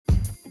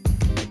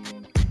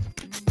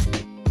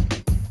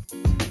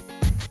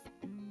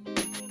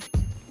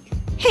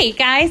Hey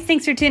guys,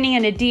 thanks for tuning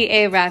in to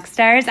DA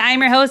Rockstars.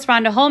 I'm your host,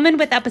 Rhonda Holman,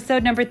 with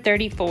episode number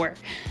 34.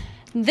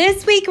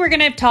 This week, we're going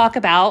to talk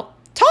about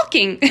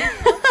talking.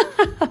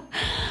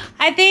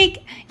 I think,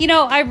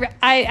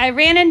 I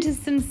ran into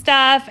some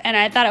stuff and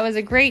I thought it was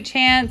a great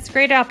chance,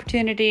 great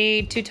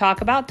opportunity to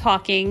talk about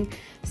talking.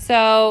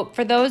 So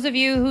for those of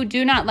you who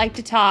do not like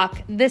to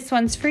talk, this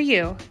one's for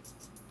you.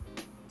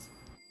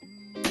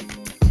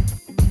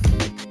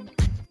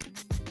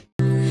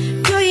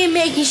 Girl, you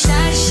make me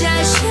shine,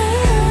 shine, shine.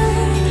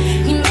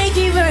 You make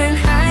me run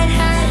hide,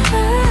 hide,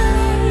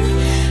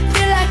 hide.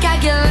 Feel like I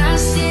get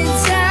lost in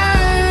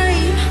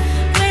time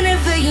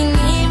whenever you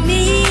need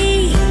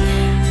me.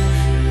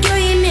 Girl,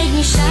 you make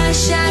me shine,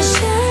 shine,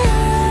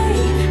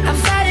 shine. I'm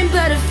fighting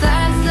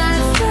butterfly,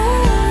 fly,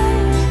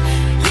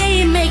 fly. Yeah,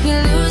 you make me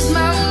lose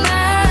my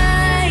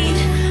mind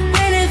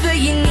whenever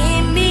you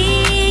need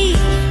me.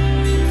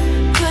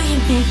 Girl, you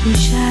make me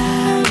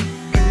shine.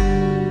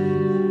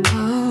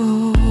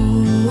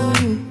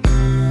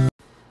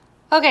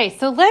 Okay,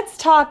 so let's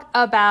talk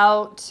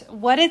about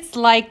what it's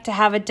like to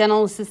have a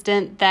dental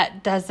assistant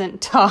that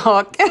doesn't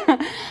talk.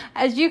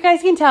 As you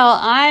guys can tell,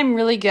 I'm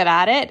really good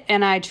at it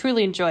and I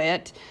truly enjoy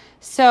it.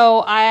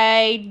 So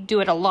I do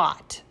it a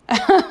lot.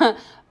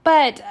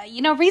 But,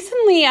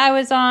 recently I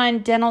was on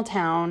Dental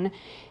Town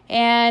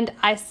and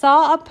I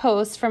saw a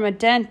post from a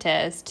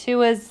dentist who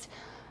was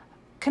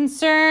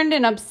concerned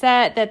and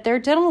upset that their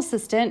dental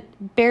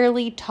assistant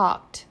barely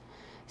talked.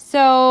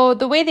 So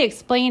the way they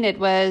explained it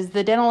was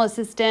the dental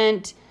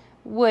assistant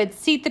would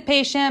seat the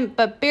patient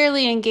but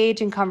barely engage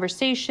in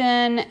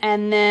conversation.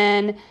 And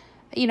then,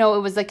 it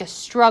was like a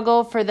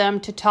struggle for them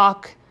to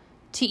talk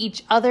to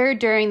each other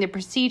during the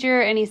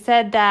procedure. And he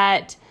said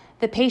that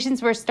the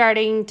patients were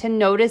starting to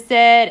notice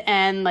it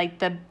and like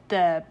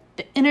the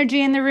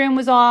energy in the room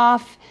was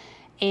off.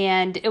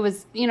 And it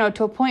was,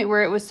 to a point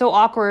where it was so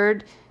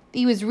awkward.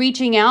 He was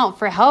reaching out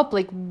for help.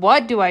 Like,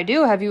 what do I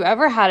do? Have you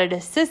ever had an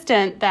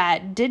assistant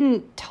that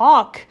didn't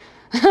talk?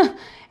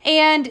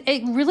 And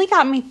it really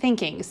got me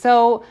thinking.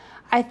 So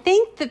I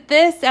think that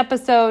this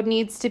episode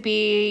needs to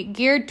be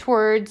geared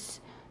towards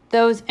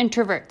those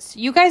introverts.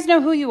 You guys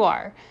know who you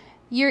are.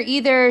 You're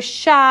either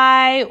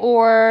shy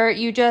or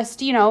you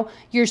just,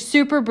 you're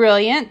super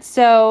brilliant.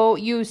 So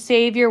you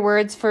save your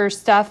words for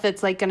stuff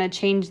that's like going to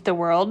change the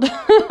world.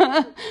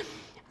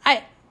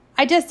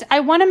 I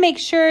want to make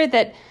sure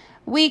that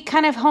we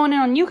kind of hone in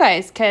on you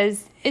guys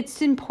because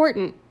it's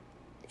important.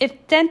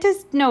 If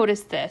dentists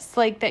notice this,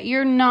 like that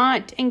you're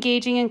not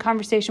engaging in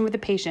conversation with the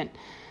patient,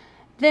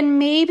 then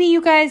maybe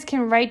you guys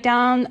can write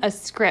down a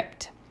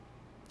script.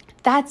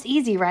 That's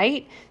easy,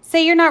 right?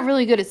 Say you're not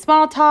really good at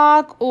small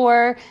talk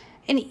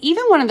and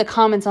even one of the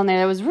comments on there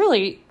that was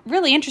really,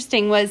 really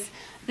interesting was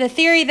the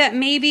theory that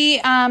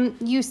maybe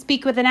you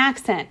speak with an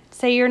accent.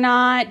 Say you're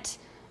not,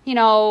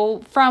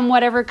 from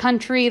whatever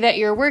country that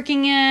you're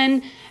working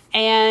in.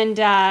 And,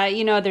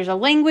 there's a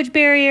language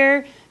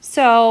barrier.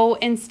 So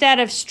instead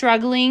of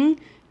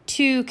struggling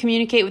to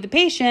communicate with the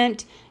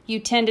patient, you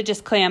tend to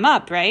just clam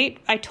up, right?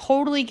 I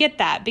totally get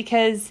that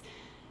because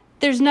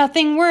there's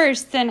nothing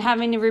worse than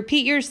having to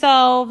repeat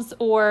yourselves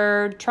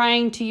or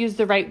trying to use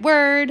the right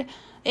word.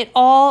 It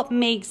all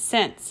makes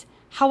sense.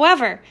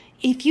 However,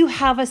 if you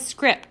have a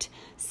script,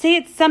 say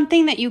it's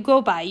something that you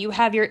go by, you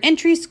have your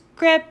entry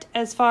script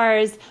as far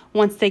as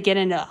once they get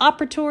into the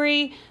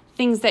operatory,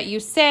 things that you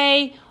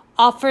say,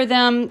 offer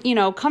them,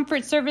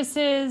 comfort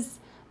services.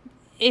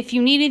 If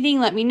you need anything,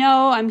 let me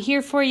know. I'm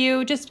here for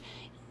you. Just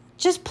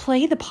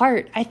play the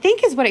part, I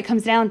think is what it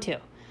comes down to.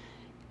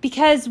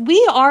 Because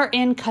we are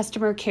in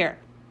customer care.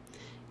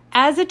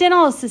 As a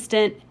dental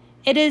assistant,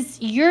 it is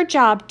your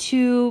job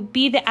to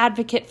be the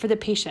advocate for the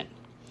patient.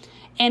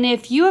 And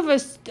if you have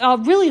a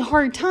really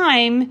hard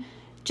time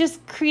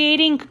just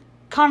creating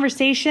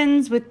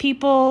conversations with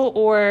people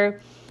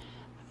or,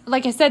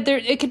 like I said,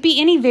 it could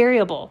be any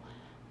variable.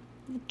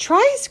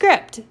 Try a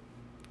script,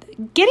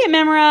 get it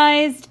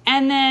memorized,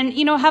 and then,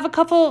 have a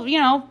couple,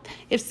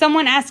 if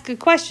someone asks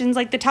questions,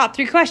 like the top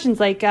 3 questions,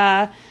 like,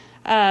 how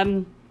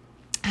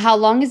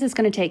long is this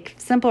going to take?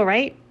 Simple,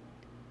 right?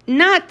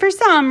 Not for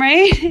some,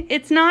 right?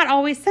 It's not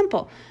always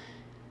simple.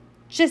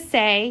 Just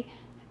say,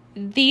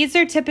 these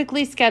are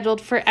typically scheduled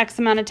for X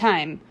amount of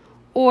time.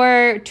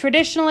 Or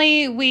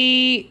traditionally,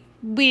 we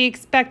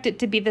expect it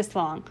to be this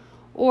long.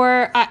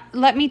 Or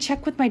let me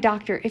check with my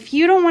doctor. If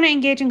you don't want to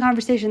engage in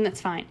conversation,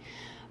 that's fine.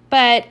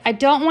 But I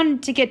don't want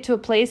it to get to a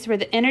place where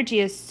the energy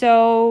is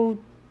so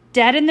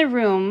dead in the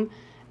room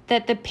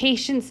that the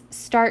patients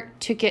start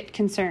to get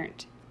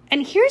concerned.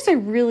 And here's a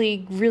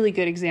really, really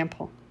good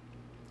example.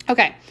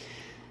 Okay,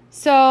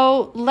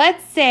 so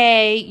let's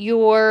say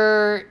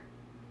you're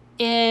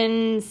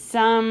in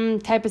some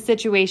type of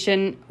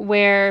situation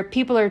where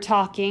people are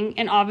talking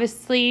and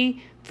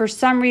obviously for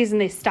some reason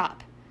they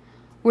stop.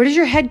 Where does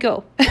your head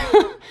go?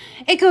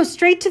 It goes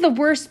straight to the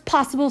worst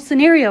possible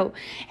scenario.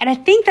 And I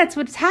think that's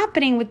what's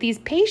happening with these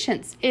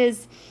patients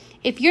is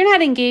if you're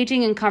not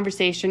engaging in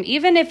conversation,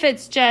 even if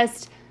it's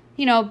just,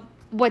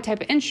 what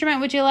type of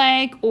instrument would you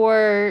like,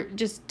 or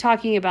just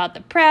talking about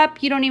the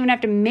prep. You don't even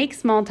have to make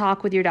small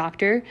talk with your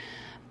doctor,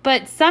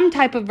 but some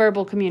type of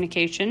verbal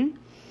communication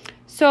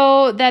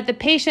so that the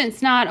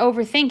patient's not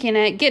overthinking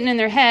it, getting in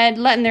their head,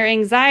 letting their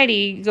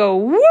anxiety go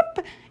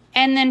whoop,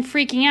 and then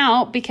freaking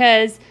out,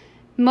 because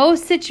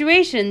most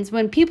situations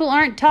when people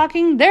aren't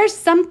talking, there's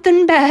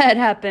something bad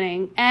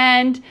happening.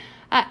 And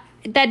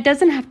that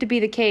doesn't have to be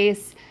the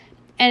case.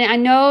 And I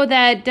know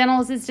that dental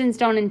assistants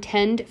don't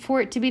intend for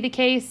it to be the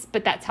case,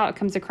 but that's how it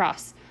comes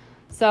across.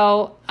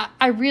 So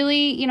I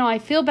really, I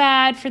feel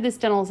bad for this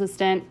dental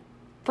assistant.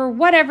 For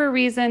whatever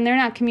reason, they're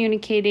not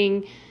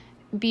communicating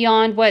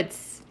beyond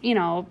what's,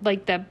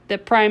 like the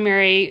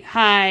primary,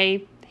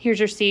 hi, here's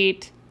your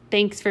seat,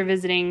 thanks for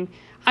visiting.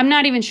 I'm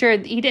not even sure.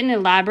 He didn't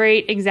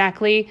elaborate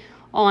exactly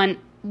on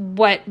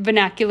what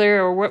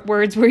vernacular or what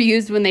words were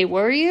used when they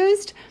were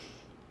used.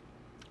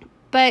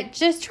 But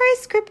just try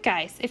a script,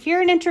 guys. If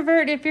you're an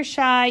introvert, if you're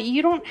shy,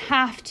 you don't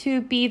have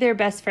to be their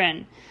best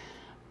friend.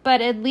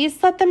 But at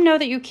least let them know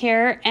that you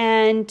care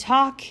and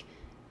talk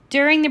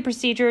during the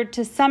procedure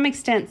to some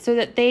extent so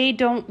that they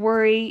don't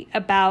worry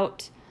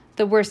about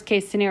the worst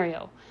case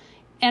scenario.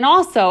 And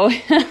also,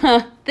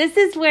 this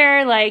is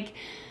where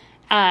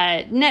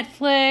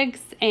Netflix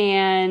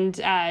and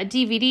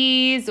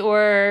DVDs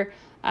or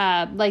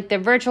the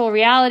virtual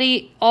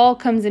reality all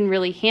comes in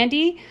really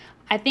handy.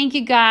 I think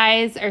you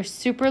guys are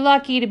super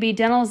lucky to be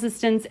dental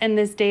assistants in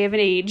this day of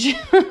an age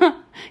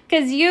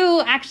because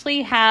you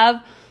actually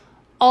have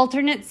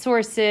alternate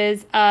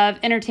sources of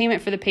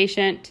entertainment for the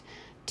patient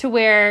to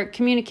where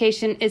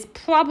communication is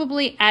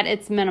probably at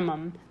its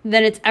minimum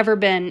than it's ever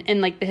been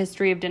in the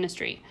history of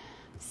dentistry.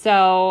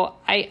 So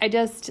I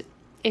just,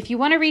 if you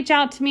want to reach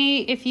out to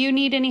me, if you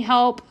need any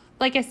help,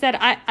 like I said,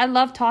 I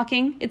love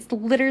talking. It's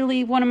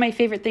literally one of my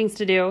favorite things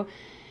to do.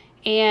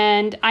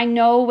 And I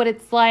know what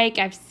it's like.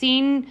 I've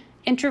seen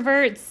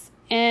introverts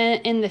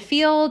in the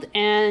field,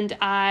 and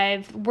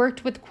I've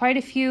worked with quite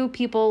a few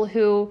people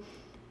who,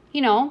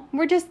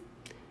 were just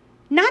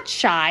not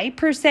shy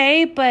per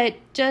se, but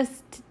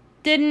just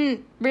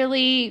didn't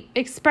really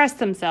express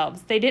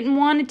themselves. They didn't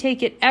want to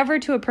take it ever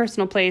to a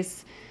personal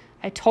place.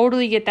 I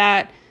totally get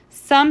that.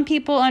 Some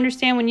people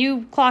understand when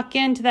you clock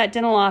into that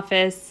dental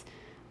office,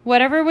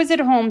 whatever was at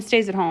home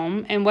stays at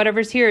home, and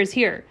whatever's here is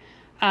here.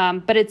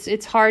 But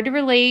it's hard to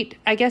relate,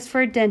 I guess,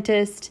 for a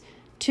dentist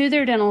to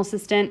their dental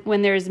assistant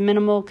when there's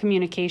minimal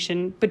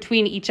communication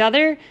between each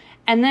other.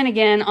 And then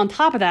again, on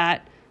top of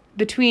that,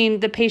 between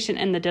the patient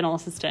and the dental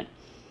assistant.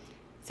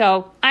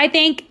 So I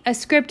think a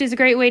script is a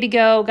great way to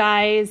go,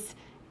 guys.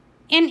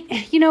 And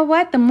you know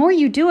what? The more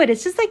you do it,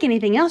 it's just like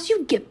anything else.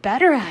 You get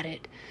better at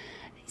it.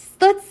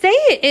 Let's say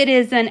it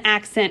is an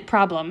accent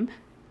problem.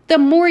 The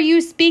more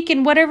you speak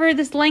in whatever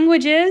this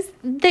language is,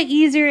 the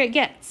easier it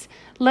gets.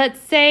 Let's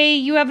say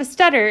you have a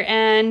stutter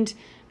and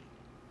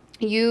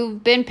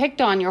you've been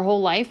picked on your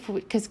whole life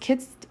because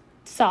kids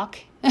suck.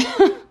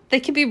 They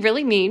can be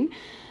really mean.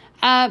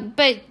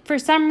 But for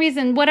some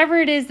reason, whatever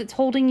it is that's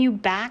holding you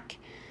back,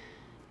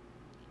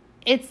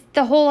 it's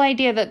the whole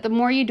idea that the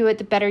more you do it,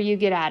 the better you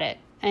get at it.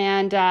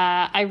 And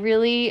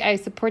I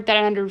support that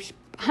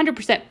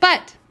 100%.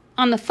 But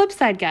on the flip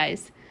side,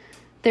 guys,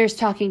 there's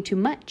talking too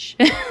much.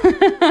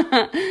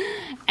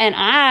 And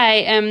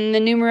I am the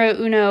numero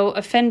uno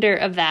offender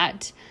of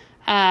that.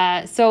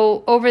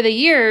 So over the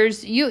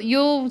years,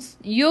 you'll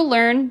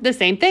learn the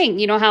same thing.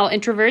 You know how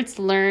introverts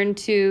learn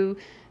to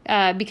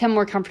become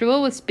more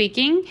comfortable with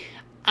speaking.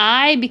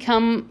 I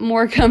become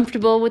more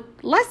comfortable with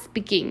less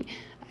speaking,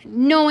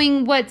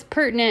 knowing what's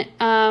pertinent,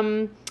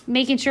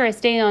 making sure I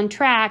stay on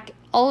track.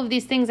 All of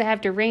these things I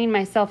have to rein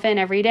myself in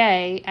every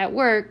day at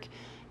work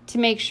to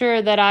make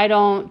sure that I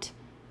don't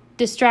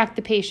distract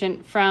the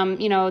patient from,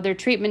 their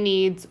treatment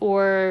needs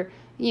or,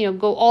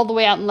 go all the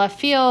way out in left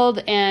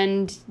field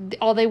and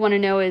all they want to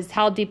know is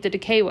how deep the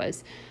decay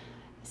was.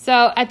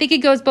 So I think it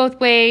goes both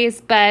ways,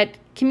 but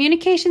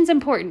communication's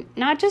important,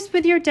 not just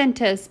with your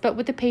dentist, but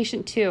with the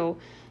patient too.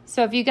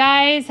 So if you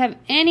guys have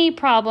any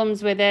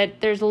problems with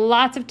it, there's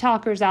lots of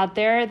talkers out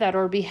there that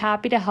will be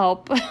happy to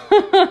help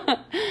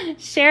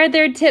share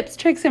their tips,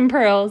 tricks, and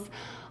pearls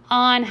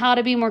on how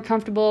to be more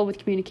comfortable with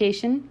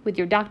communication with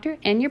your doctor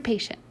and your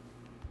patient.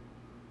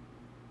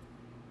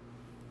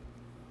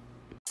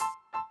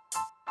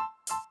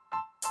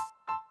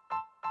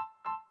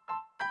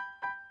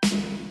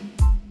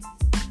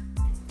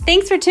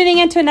 Thanks for tuning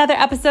in to another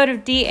episode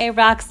of DA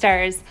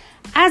Rockstars.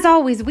 As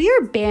always, we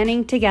are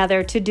banding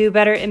together to do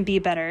better and be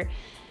better.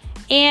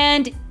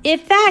 And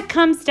if that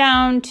comes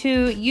down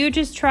to you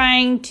just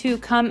trying to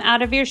come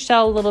out of your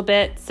shell a little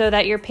bit so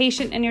that your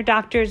patient and your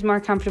doctor is more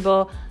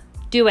comfortable,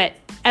 do it.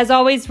 As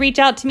always, reach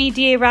out to me.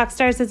 DA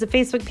Rockstars has a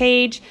Facebook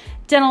page.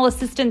 Dental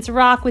Assistants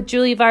Rock with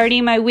Julie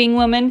Vardy, my wing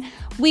woman.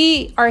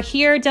 We are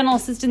here, Dental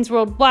Assistants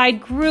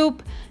Worldwide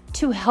group,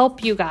 to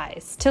help you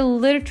guys, to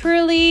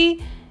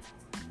literally...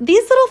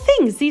 these little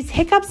things, these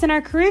hiccups in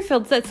our career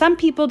fields that some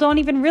people don't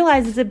even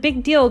realize is a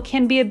big deal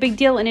can be a big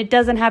deal, and it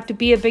doesn't have to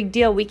be a big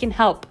deal. We can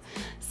help.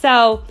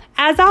 So,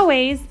 as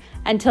always,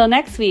 until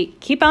next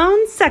week, keep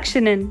on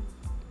suctioning.